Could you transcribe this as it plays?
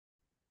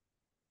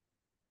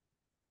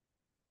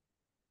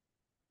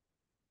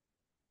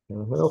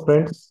Hello,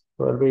 friends.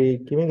 So I'll be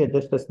giving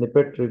just a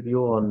snippet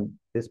review on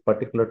this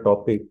particular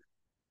topic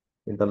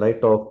in the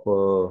light of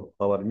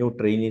our new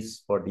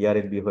trainees for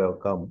DRLB who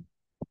have come.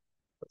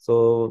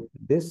 So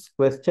this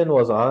question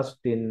was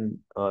asked in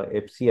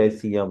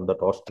FCICM, that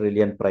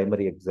Australian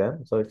primary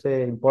exam. So it's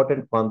an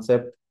important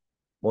concept.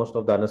 Most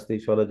of the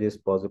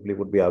anesthesiologists possibly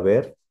would be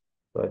aware.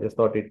 So I just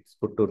thought it's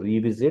good to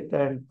revisit,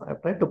 and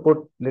I've tried to put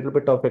a little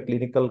bit of a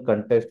clinical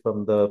context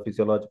from the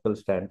physiological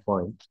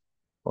standpoint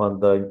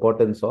on the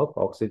importance of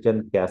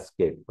oxygen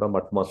cascade from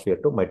atmosphere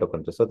to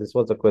mitochondria. So this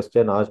was a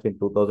question asked in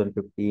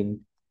 2015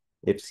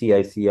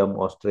 FCICM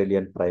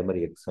Australian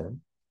primary exam.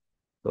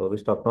 So I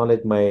wish to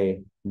acknowledge my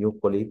new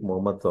colleague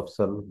Mohammad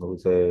Afsal, who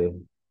is a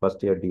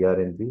first year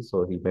DRNB.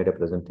 So he made a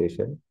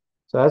presentation.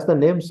 So as the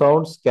name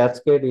sounds,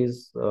 cascade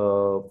is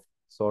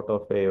sort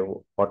of a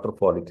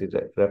waterfall. It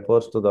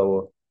refers to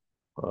the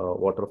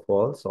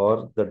waterfalls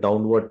or the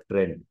downward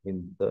trend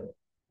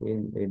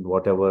in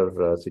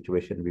whatever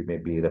situation we may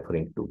be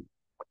referring to.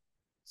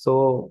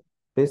 So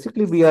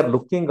basically, we are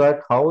looking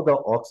at how the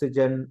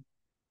oxygen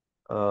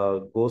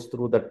goes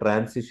through the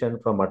transition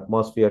from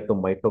atmosphere to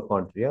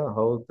mitochondria,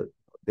 how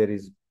there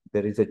is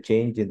there is a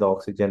change in the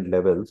oxygen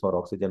levels or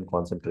oxygen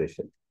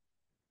concentration.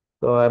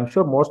 So I'm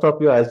sure most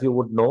of you, as you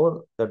would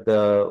know, that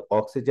the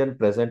oxygen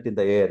present in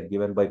the air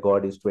given by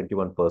God is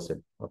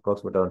 21%,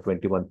 approximately around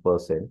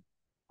 21%.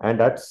 And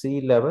at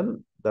sea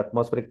level, the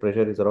atmospheric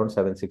pressure is around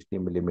 760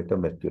 millimeter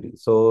mercury.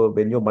 So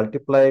when you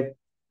multiply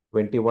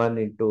 21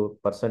 into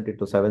percent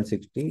into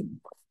 760,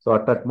 so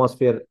at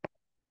atmospheric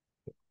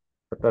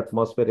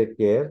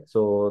air,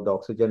 so the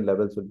oxygen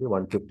levels will be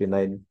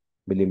 159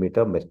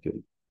 millimeter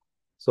mercury.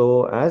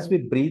 So as we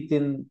breathe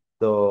in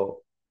the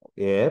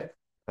air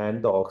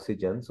and the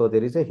oxygen, so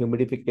there is a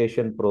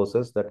humidification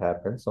process that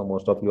happens. So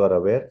most of you are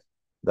aware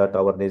that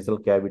our nasal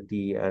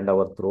cavity and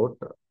our throat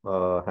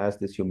has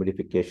this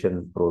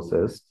humidification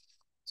process.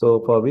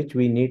 So for which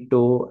we need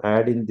to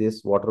add in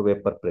this water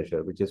vapor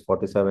pressure, which is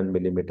 47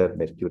 millimeter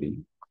mercury.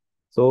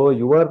 So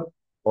your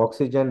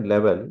oxygen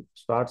level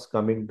starts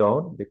coming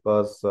down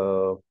because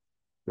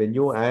when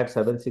you add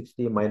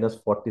 760 minus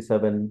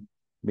 47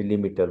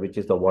 millimeter, which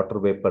is the water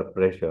vapor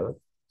pressure,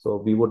 so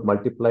we would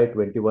multiply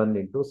 21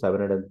 into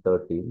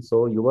 713.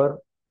 So your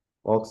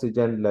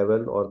oxygen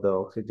level or the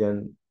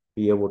oxygen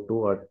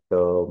PaO2 at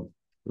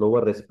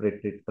lower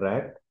respiratory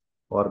tract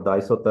or the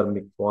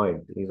isothermic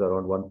point is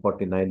around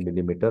 149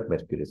 millimeter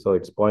mercury. So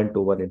it's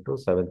 0.21 into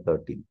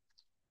 713.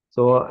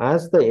 So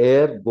as the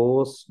air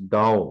goes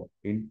down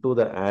into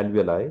the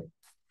alveoli,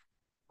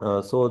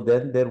 so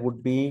then there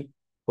would be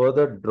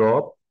further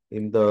drop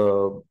in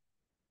the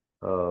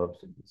uh,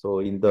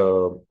 in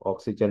the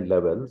oxygen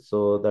level.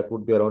 So that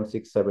would be around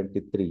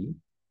 673.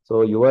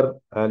 So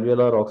your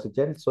alveolar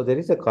oxygen. So there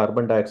is a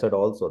carbon dioxide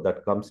also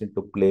that comes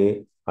into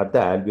play at the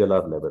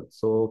alveolar level.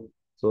 So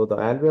the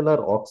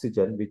alveolar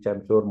oxygen, which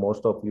I'm sure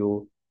most of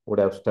you would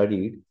have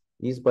studied,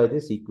 is by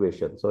this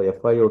equation. So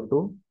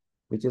FiO2,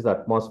 which is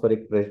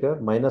atmospheric pressure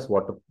minus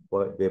water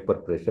vapor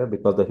pressure,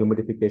 because the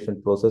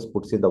humidification process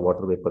puts in the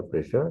water vapor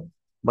pressure,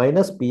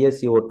 minus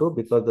PaCO2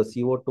 because the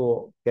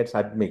CO2 gets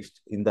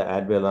admixed in the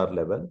alveolar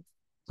level.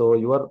 So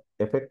your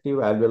effective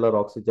alveolar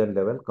oxygen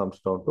level comes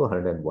down to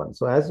 101.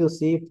 So as you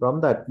see from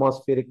the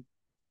atmospheric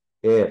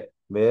air,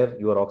 where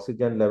your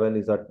oxygen level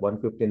is at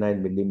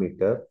 159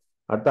 millimeter,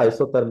 at the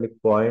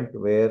isothermic point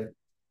where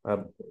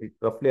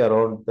roughly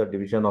around the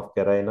division of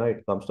carina,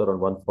 it comes to around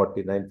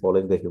 149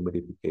 following the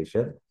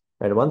humidification.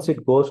 And once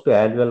it goes to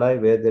alveoli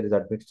where there is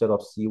admixture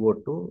of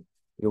CO2,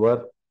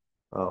 your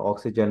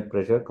oxygen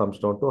pressure comes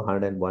down to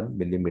 101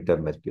 millimeter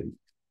mercury.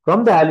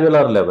 From the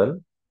alveolar level,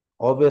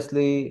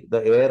 obviously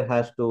the air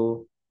has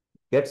to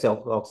get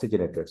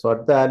oxygenated. So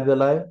at the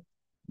alveoli,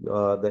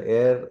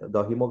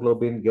 the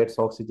hemoglobin gets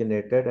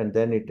oxygenated and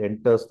then it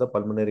enters the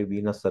pulmonary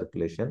venous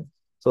circulation.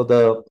 So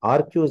the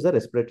RQ is the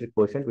respiratory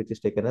quotient, which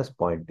is taken as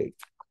 0.8.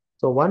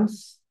 So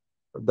once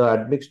the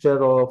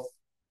admixture of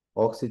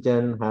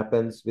oxygen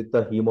happens with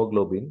the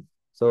hemoglobin,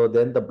 so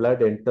then the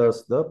blood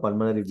enters the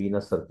pulmonary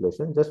venous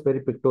circulation, just very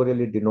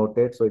pictorially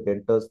denoted. So it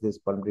enters this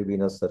pulmonary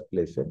venous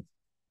circulation,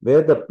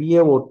 where the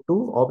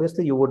PaO2,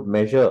 obviously you would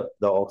measure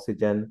the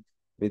oxygen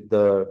with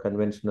the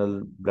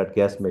conventional blood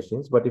gas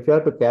machines. But if you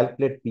have to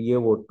calculate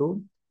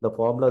PaO2, the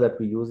formula that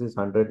we use is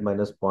 100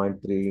 minus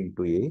 0.3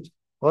 into age,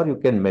 or you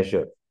can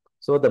measure.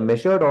 So the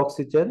measured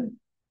oxygen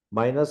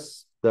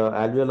minus the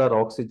alveolar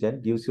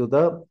oxygen gives you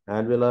the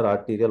alveolar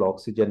arterial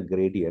oxygen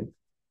gradient.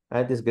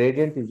 And this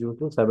gradient is due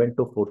to 7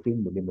 to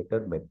 14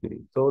 millimeter mercury.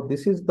 So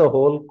this is the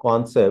whole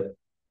concept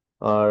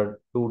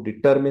to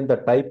determine the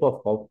type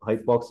of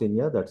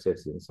hypoxemia that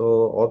sets in.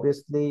 So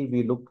obviously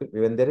we look,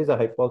 when there is a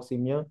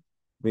hypoxemia,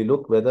 we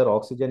look whether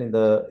oxygen in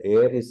the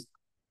air is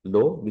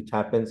low, which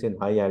happens in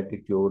high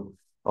altitude,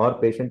 or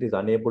patient is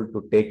unable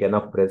to take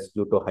enough breaths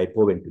due to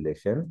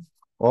hypoventilation,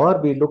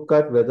 or we look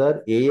at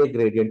whether AA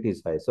gradient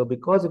is high. So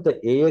because if the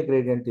AA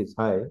gradient is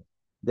high,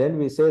 then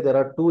we say there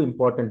are two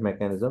important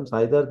mechanisms.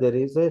 Either there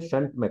is a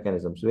shunt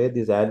mechanisms where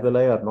these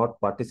alveoli are not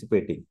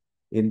participating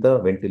in the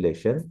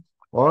ventilation,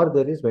 or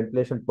there is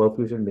ventilation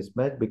perfusion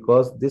mismatch,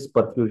 because this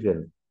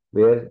perfusion,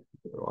 where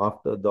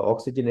after the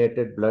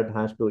oxygenated blood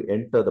has to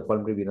enter the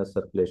pulmonary venous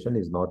circulation,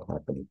 is not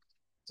happening.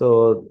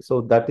 So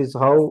that is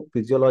how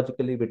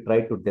physiologically we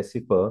try to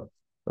decipher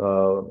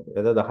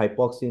whether the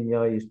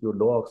hypoxemia is due to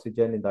low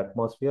oxygen in the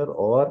atmosphere,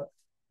 or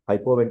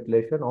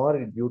hypoventilation,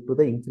 or due to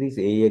the increased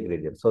AAA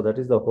gradient. So that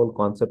is the whole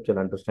conceptual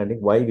understanding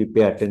why we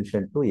pay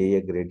attention to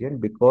AAA gradient,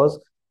 because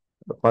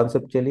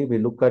conceptually we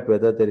look at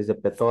whether there is a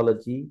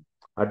pathology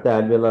at the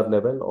alveolar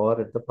level or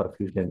at the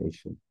perfusion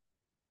issue.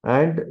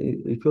 And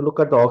if you look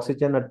at the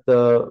oxygen at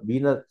the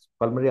venous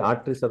pulmonary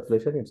artery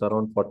circulation, it's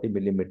around 40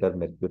 millimeter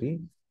mercury.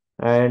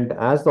 And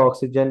as the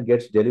oxygen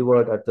gets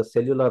delivered at the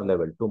cellular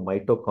level to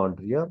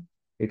mitochondria,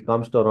 it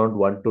comes to around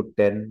 1 to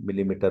 10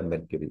 millimeter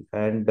mercury.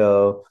 And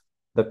the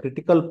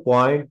critical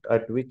point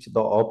at which the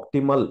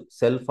optimal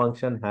cell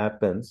function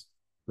happens,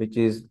 which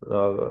is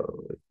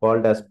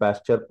called as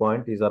pasture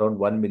point, is around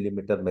 1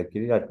 millimeter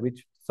mercury, at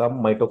which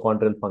some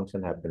mitochondrial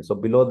function happens. So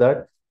below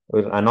that,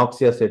 where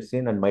anoxia sets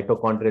in and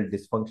mitochondrial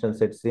dysfunction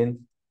sets in,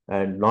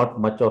 and not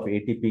much of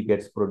ATP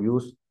gets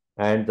produced,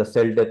 and the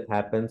cell death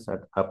happens and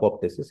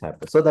apoptosis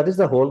happens. So that is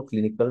the whole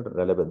clinical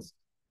relevance.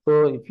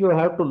 So if you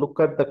have to look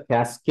at the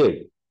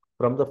cascade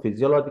from the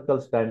physiological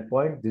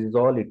standpoint, this is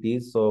all it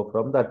is. So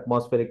from the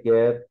atmospheric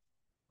air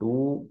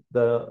to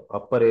the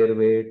upper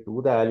airway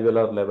to the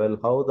alveolar level,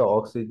 how the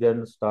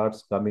oxygen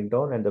starts coming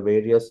down, and the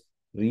various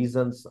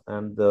reasons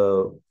and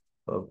the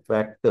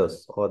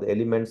factors or the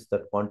elements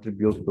that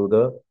contribute to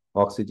the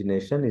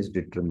oxygenation is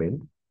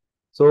determined.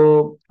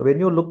 So when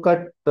you look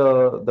at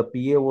the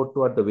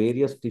PaO2 at the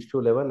various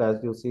tissue level,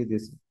 as you see,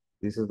 this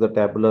is the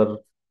tabular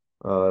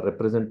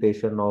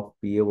representation of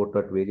PaO2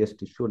 at various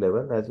tissue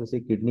level. As you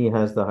see, kidney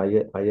has the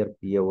higher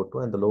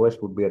PaO2, and the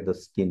lowest would be at the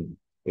skin,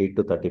 8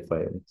 to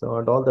 35. So,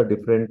 and all the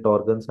different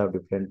organs have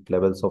different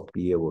levels of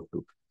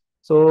PaO2.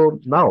 So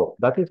now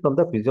that is from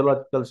the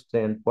physiological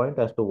standpoint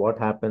as to what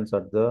happens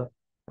at the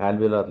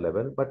alveolar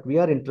level. But we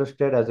are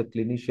interested as a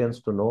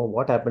clinicians to know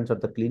what happens at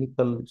the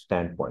clinical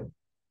standpoint.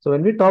 So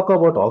when we talk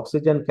about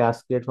oxygen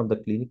cascade from the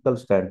clinical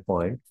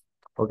standpoint,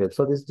 okay,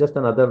 so this is just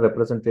another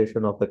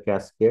representation of the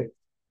cascade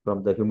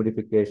from the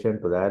humidification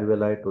to the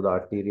alveoli to the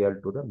arterial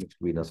to the mixed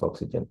venous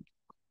oxygen.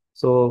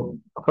 So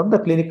from the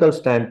clinical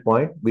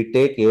standpoint, we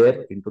take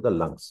air into the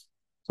lungs.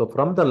 So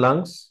from the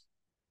lungs,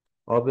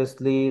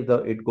 obviously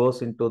it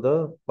goes into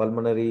the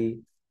pulmonary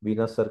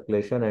venous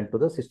circulation and to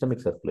the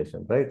systemic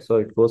circulation, right? So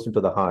it goes into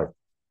the heart.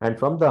 And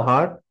from the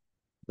heart,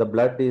 the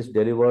blood is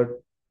delivered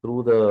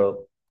through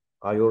the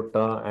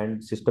aorta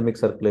and systemic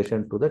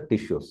circulation to the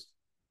tissues.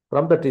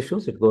 From the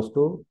tissues, it goes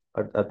to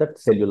at that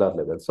cellular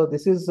level. So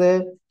this is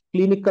a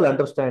clinical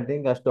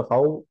understanding as to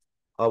how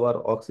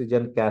our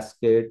oxygen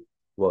cascade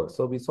works.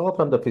 So we saw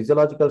from the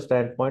physiological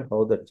standpoint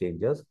how that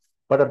changes,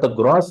 but at the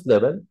gross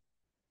level,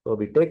 so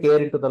we take air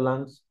into the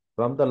lungs.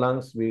 From the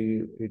lungs,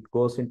 it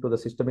goes into the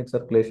systemic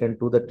circulation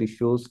to the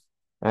tissues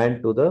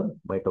and to the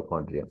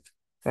mitochondria.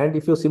 And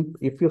if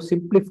you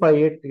simplify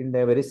it in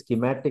a very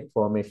schematic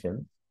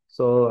formation,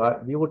 so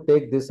we would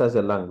take this as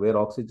a lung where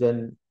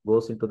oxygen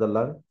goes into the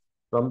lung.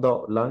 From the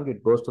lung,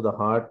 it goes to the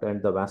heart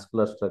and the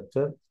vascular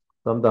structure.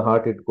 From the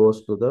heart, it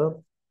goes to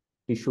the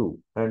tissue.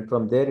 And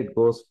from there, it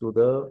goes to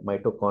the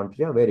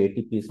mitochondria where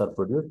ATPs are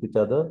produced, which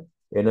are the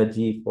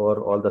energy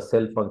for all the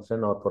cell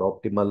function or for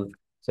optimal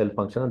cell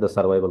function and the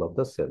survival of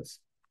the cells.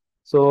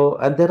 So,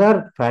 and there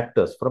are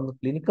factors from the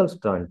clinical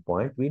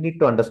standpoint, we need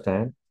to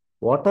understand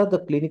what are the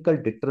clinical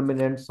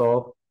determinants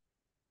of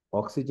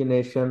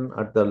oxygenation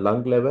at the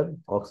lung level,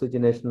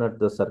 oxygenation at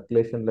the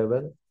circulation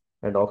level,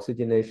 and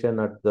oxygenation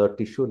at the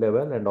tissue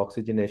level, and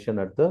oxygenation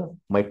at the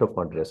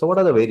mitochondria. So what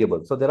are the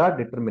variables? So there are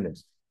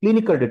determinants,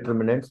 clinical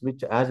determinants,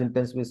 which as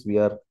intensivists we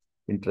are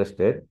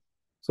interested.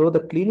 So the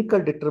clinical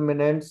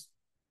determinants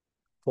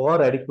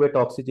for adequate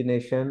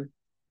oxygenation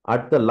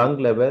at the lung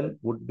level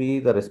would be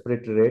the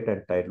respiratory rate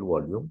and tidal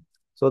volume.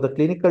 So the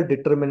clinical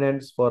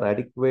determinants for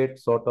adequate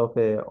sort of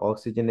a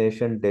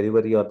oxygenation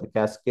delivery or the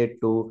cascade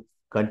to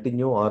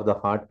continue are the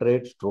heart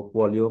rate, stroke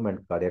volume,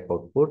 and cardiac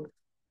output.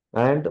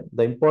 And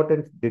the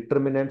important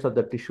determinants at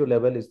the tissue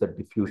level is the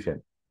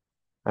diffusion.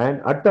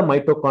 And at the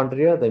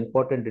mitochondria, the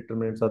important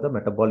determinants are the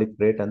metabolic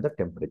rate and the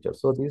temperature.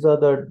 So these are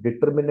the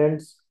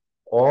determinants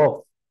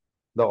of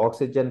the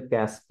oxygen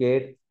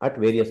cascade at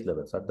various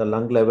levels, at the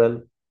lung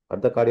level,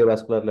 at the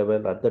cardiovascular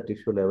level, at the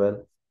tissue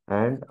level,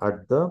 and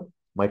at the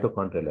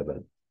mitochondrial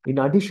level. In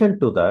addition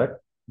to that,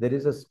 there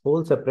is a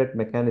whole separate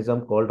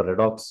mechanism called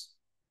redox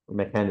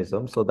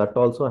mechanism. So that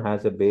also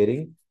has a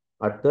bearing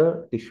at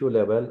the tissue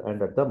level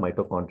and at the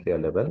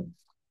mitochondria level.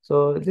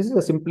 So this is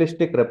a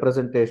simplistic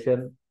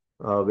representation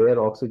where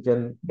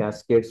oxygen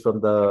cascades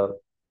from the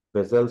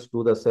vessels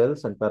to the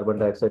cells and carbon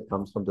dioxide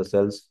comes from the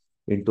cells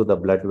into the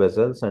blood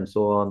vessels, and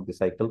so on. The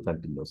cycle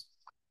continues.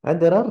 And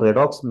there are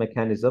redox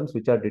mechanisms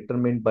which are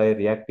determined by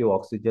reactive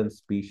oxygen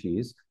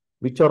species,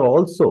 which are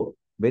also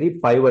very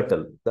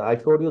pivotal. I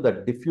showed you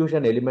the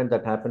diffusion element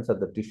that happens at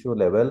the tissue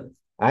level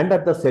and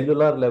at the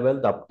cellular level,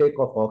 the uptake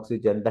of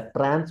oxygen, the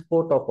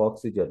transport of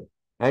oxygen,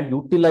 and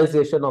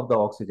utilization of the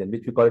oxygen,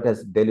 which we call it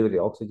as delivery,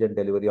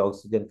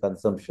 oxygen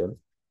consumption,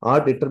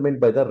 are determined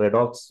by the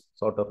redox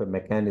sort of a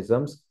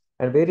mechanisms,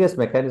 and various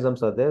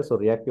mechanisms are there. So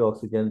reactive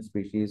oxygen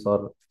species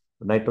or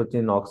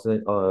nitrogen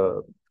oxygen,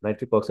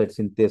 nitric oxide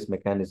synthase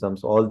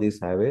mechanisms, all these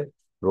have a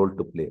role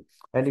to play.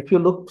 And if you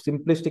look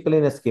simplistically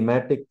in a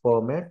schematic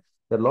format,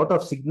 there are a lot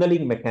of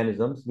signaling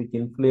mechanisms which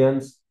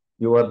influence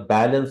your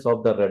balance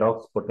of the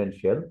redox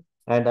potential.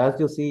 And as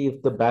you see,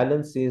 if the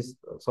balance is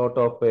sort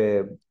of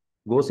a,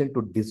 goes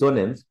into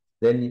dissonance,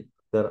 then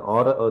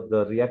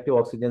the reactive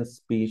oxygen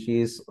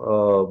species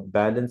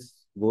balance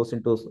goes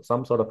into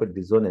some sort of a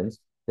dissonance,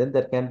 then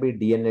there can be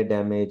DNA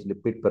damage,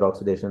 lipid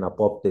peroxidation,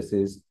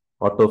 apoptosis,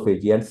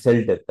 autophagy, and cell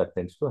death that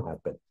tends to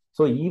happen.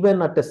 So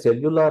even at a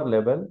cellular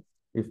level,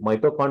 if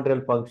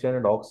mitochondrial function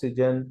and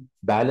oxygen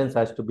balance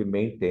has to be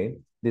maintained,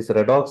 these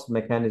redox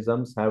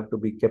mechanisms have to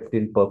be kept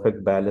in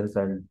perfect balance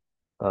and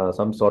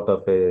some sort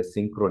of a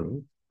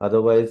synchrony.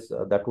 Otherwise,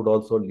 that would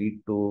also lead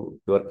to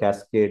your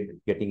cascade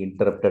getting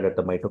interrupted at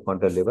the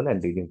mitochondrial level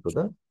and leading to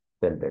the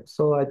cell death.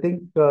 So I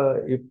think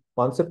if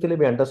conceptually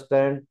we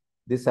understand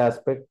this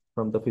aspect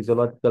from the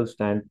physiological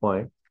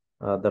standpoint,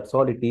 that's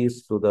all it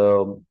is to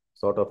the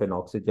sort of an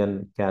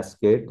oxygen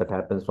cascade that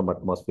happens from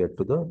atmosphere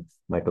to the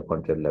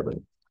mitochondrial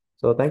level.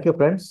 So thank you,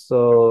 friends.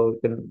 So you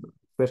can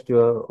request you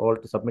all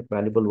to submit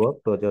valuable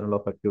work to a Journal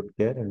of Acute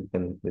Care, and you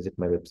can visit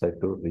my website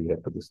to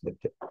read to this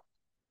lecture.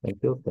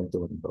 Thank you. Thank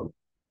you.